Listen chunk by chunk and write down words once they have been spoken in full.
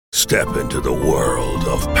Step into the world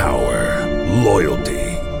of power, loyalty,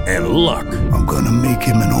 and luck. I'm gonna make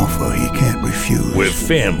him an offer he can't refuse. With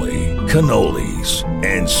family, cannolis,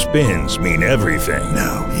 and spins mean everything.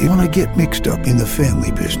 Now, you wanna get mixed up in the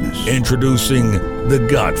family business. Introducing The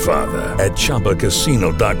Godfather at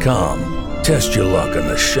ChumbaCasino.com. Test your luck in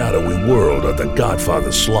the shadowy world of The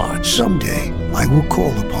Godfather slot. Someday, I will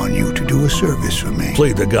call upon you to do a service for me.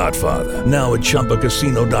 Play The Godfather now at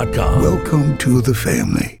ChumbaCasino.com. Welcome to the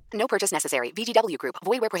family. No purchase necessary. VGW Group.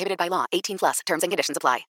 Void where prohibited by law. 18 plus. Terms and conditions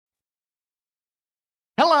apply.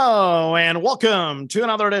 Hello, and welcome to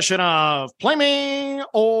another edition of Play Me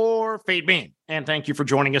or Fade Me. And thank you for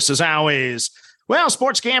joining us as always. Well,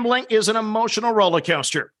 sports gambling is an emotional roller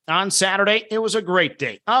coaster. On Saturday, it was a great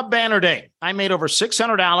day, a banner day. I made over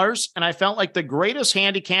 $600, and I felt like the greatest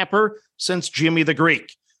handicapper since Jimmy the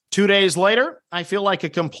Greek. 2 days later, I feel like a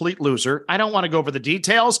complete loser. I don't want to go over the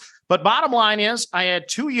details, but bottom line is I had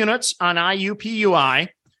 2 units on IUPUI,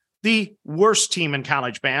 the worst team in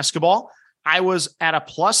college basketball. I was at a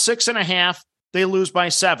plus 6.5. They lose by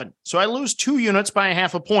 7. So I lose 2 units by a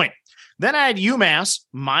half a point. Then I had UMass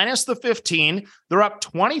minus the 15. They're up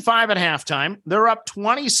 25 at halftime. They're up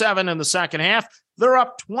 27 in the second half. They're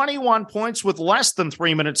up 21 points with less than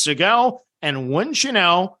 3 minutes to go. And wouldn't you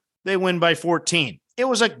know, they win by 14. It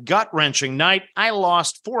was a gut-wrenching night. I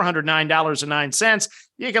lost $409.09.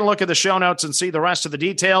 You can look at the show notes and see the rest of the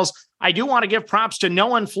details. I do want to give props to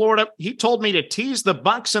Noah in Florida. He told me to tease the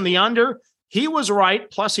Bucks and the under. He was right.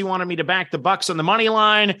 Plus, he wanted me to back the Bucks on the money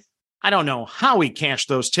line. I don't know how he cashed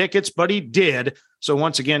those tickets, but he did. So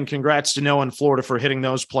once again, congrats to Noah in Florida for hitting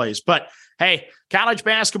those plays. But hey, college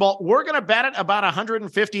basketball, we're going to bet it about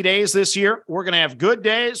 150 days this year. We're going to have good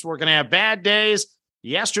days. We're going to have bad days.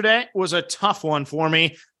 Yesterday was a tough one for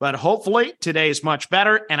me, but hopefully today's much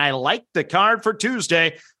better. And I like the card for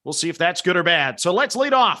Tuesday. We'll see if that's good or bad. So let's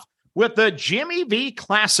lead off with the Jimmy V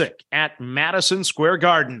Classic at Madison Square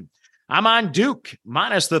Garden. I'm on Duke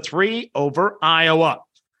minus the 3 over Iowa.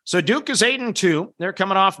 So Duke is 8-2. They're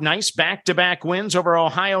coming off nice back-to-back wins over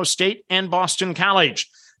Ohio State and Boston College.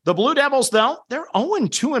 The Blue Devils, though, they're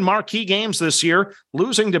 0-2 in marquee games this year,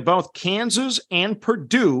 losing to both Kansas and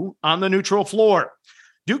Purdue on the neutral floor.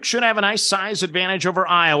 Duke should have a nice size advantage over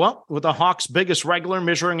Iowa, with the Hawks' biggest regular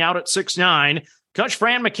measuring out at 6'9". Coach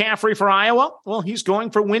Fran McCaffrey for Iowa, well, he's going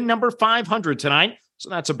for win number 500 tonight, so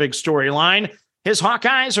that's a big storyline. His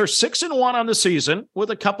Hawkeyes are 6-1 on the season with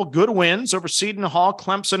a couple good wins over Seton Hall,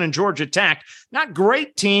 Clemson, and Georgia Tech. Not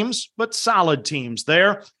great teams, but solid teams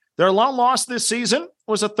there. Their lone loss this season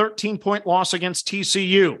was a 13-point loss against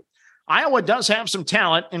TCU. Iowa does have some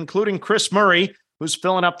talent, including Chris Murray, who's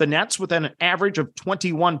filling up the nets with an average of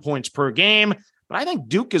 21 points per game. But I think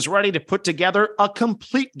Duke is ready to put together a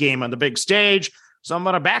complete game on the big stage. So I'm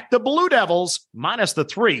going to back the Blue Devils minus the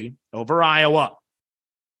 3 over Iowa.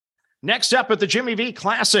 Next up at the Jimmy V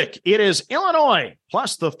Classic, it is Illinois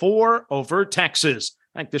plus the 4 over Texas.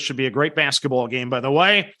 I think this should be a great basketball game, by the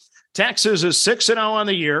way. Texas is 6-0 on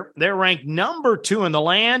the year. They're ranked number 2 in the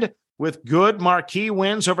land with good marquee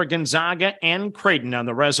wins over Gonzaga and Creighton on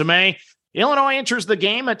the resume. Illinois enters the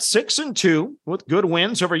game at 6-2 with good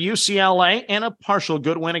wins over UCLA and a partial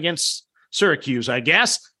good win against Syracuse, I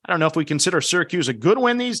guess. I don't know if we consider Syracuse a good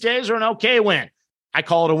win these days or an okay win. I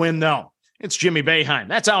call it a win, though. It's Jimmy Boeheim.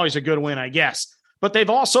 That's always a good win, I guess. But they've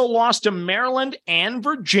also lost to Maryland and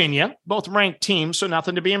Virginia, both ranked teams, so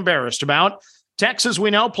nothing to be embarrassed about. Texas, we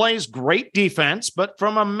know, plays great defense, but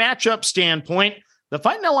from a matchup standpoint, the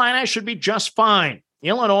Fighting Illini should be just fine.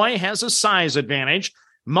 Illinois has a size advantage.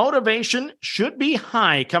 Motivation should be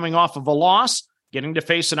high coming off of a loss, getting to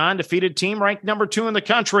face an undefeated team ranked number 2 in the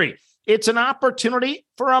country. It's an opportunity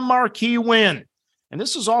for a marquee win. And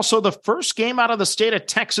this is also the first game out of the state of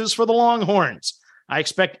Texas for the Longhorns. I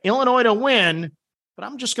expect Illinois to win, but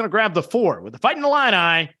I'm just going to grab the 4 with the Fighting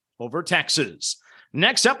Illini over Texas.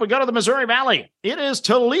 Next up, we go to the Missouri Valley. It is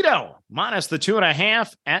Toledo minus the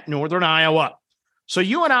 2.5 at Northern Iowa. So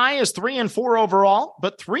UNI is 3-4 overall,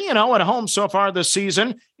 but 3-0 at home so far this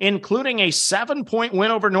season, including a 7-point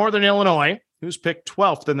win over Northern Illinois, who's picked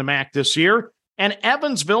 12th in the MAC this year, and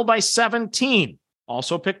Evansville by 17.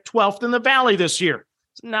 Also picked 12th in the Valley this year.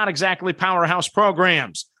 It's not exactly powerhouse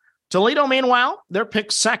programs. Toledo, meanwhile, they're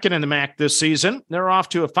picked 2nd in the MAC this season. They're off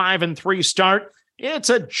to a 5-3 start. It's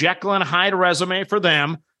a Jekyll and Hyde resume for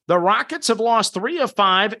them. The Rockets have lost 3 of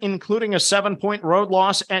 5, including a 7-point road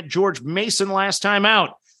loss at George Mason last time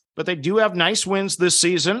out. But they do have nice wins this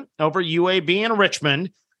season over UAB and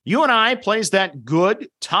Richmond. UNI plays that good,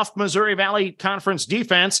 tough Missouri Valley Conference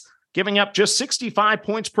defense, giving up just 65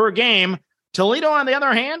 points per game. Toledo, on the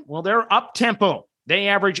other hand, well, they're up-tempo. They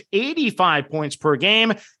average 85 points per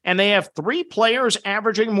game, and they have 3 players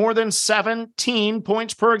averaging more than 17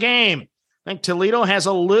 points per game. I think Toledo has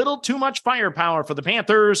a little too much firepower for the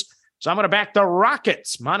Panthers, so I'm going to back the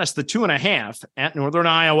Rockets minus the 2.5 at Northern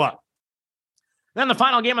Iowa. Then the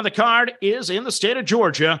final game of the card is in the state of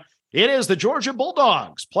Georgia. It is the Georgia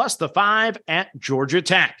Bulldogs plus the 5 at Georgia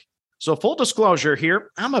Tech. So full disclosure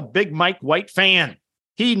here, I'm a big Mike White fan.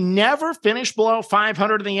 He never finished below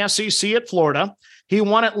 500 in the SEC at Florida. He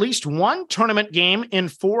won at least one tournament game in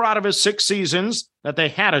 4 out of his 6 seasons that they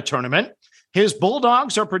had a tournament. His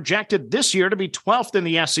Bulldogs are projected this year to be 12th in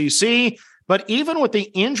the SEC, but even with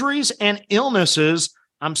the injuries and illnesses,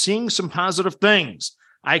 I'm seeing some positive things.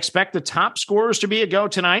 I expect the top scorers to be a go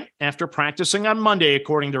tonight after practicing on Monday,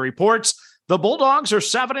 according to reports. The Bulldogs are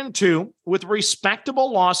 7-2 with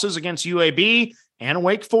respectable losses against UAB and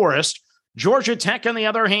Wake Forest. Georgia Tech, on the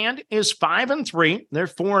other hand, is 5-3. They're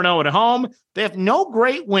 4-0 at home. They have no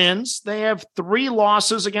great wins. They have 3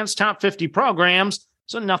 losses against top 50 programs,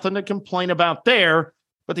 so nothing to complain about there.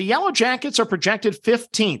 But the Yellow Jackets are projected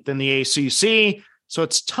 15th in the ACC, so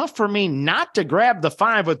it's tough for me not to grab the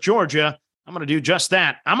 5 with Georgia. I'm going to do just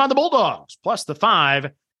that. I'm on the Bulldogs plus the 5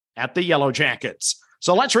 at the Yellow Jackets.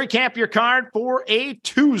 So let's recap your card for a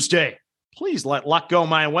Tuesday. Please let luck go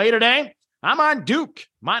my way today. I'm on Duke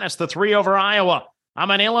minus the 3 over Iowa. I'm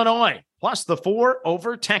on Illinois plus the 4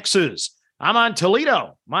 over Texas. I'm on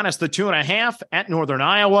Toledo minus the 2.5 at Northern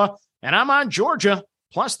Iowa. And I'm on Georgia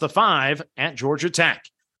plus the 5 at Georgia Tech.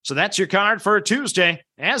 So that's your card for a Tuesday.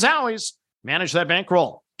 As always, manage that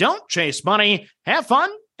bankroll. Don't chase money. Have fun,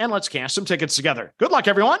 and let's cash some tickets together. Good luck,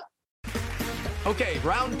 everyone. Okay,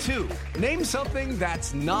 round 2. Name something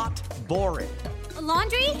that's not boring. A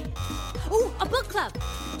laundry? Ooh, a book club.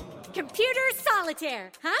 Computer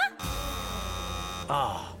solitaire, huh?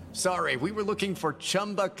 Ah, sorry, we were looking for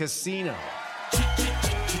Chumba Casino.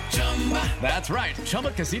 That's right,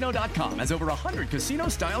 ChumbaCasino.com has over 100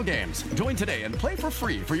 casino-style games. Join today and play for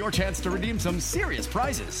free for your chance to redeem some serious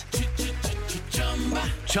prizes.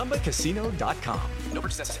 ChumbaCasino.com. No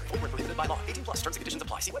purchase necessary. Void where prohibited by law. 18+ terms and conditions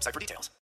apply. See website for details.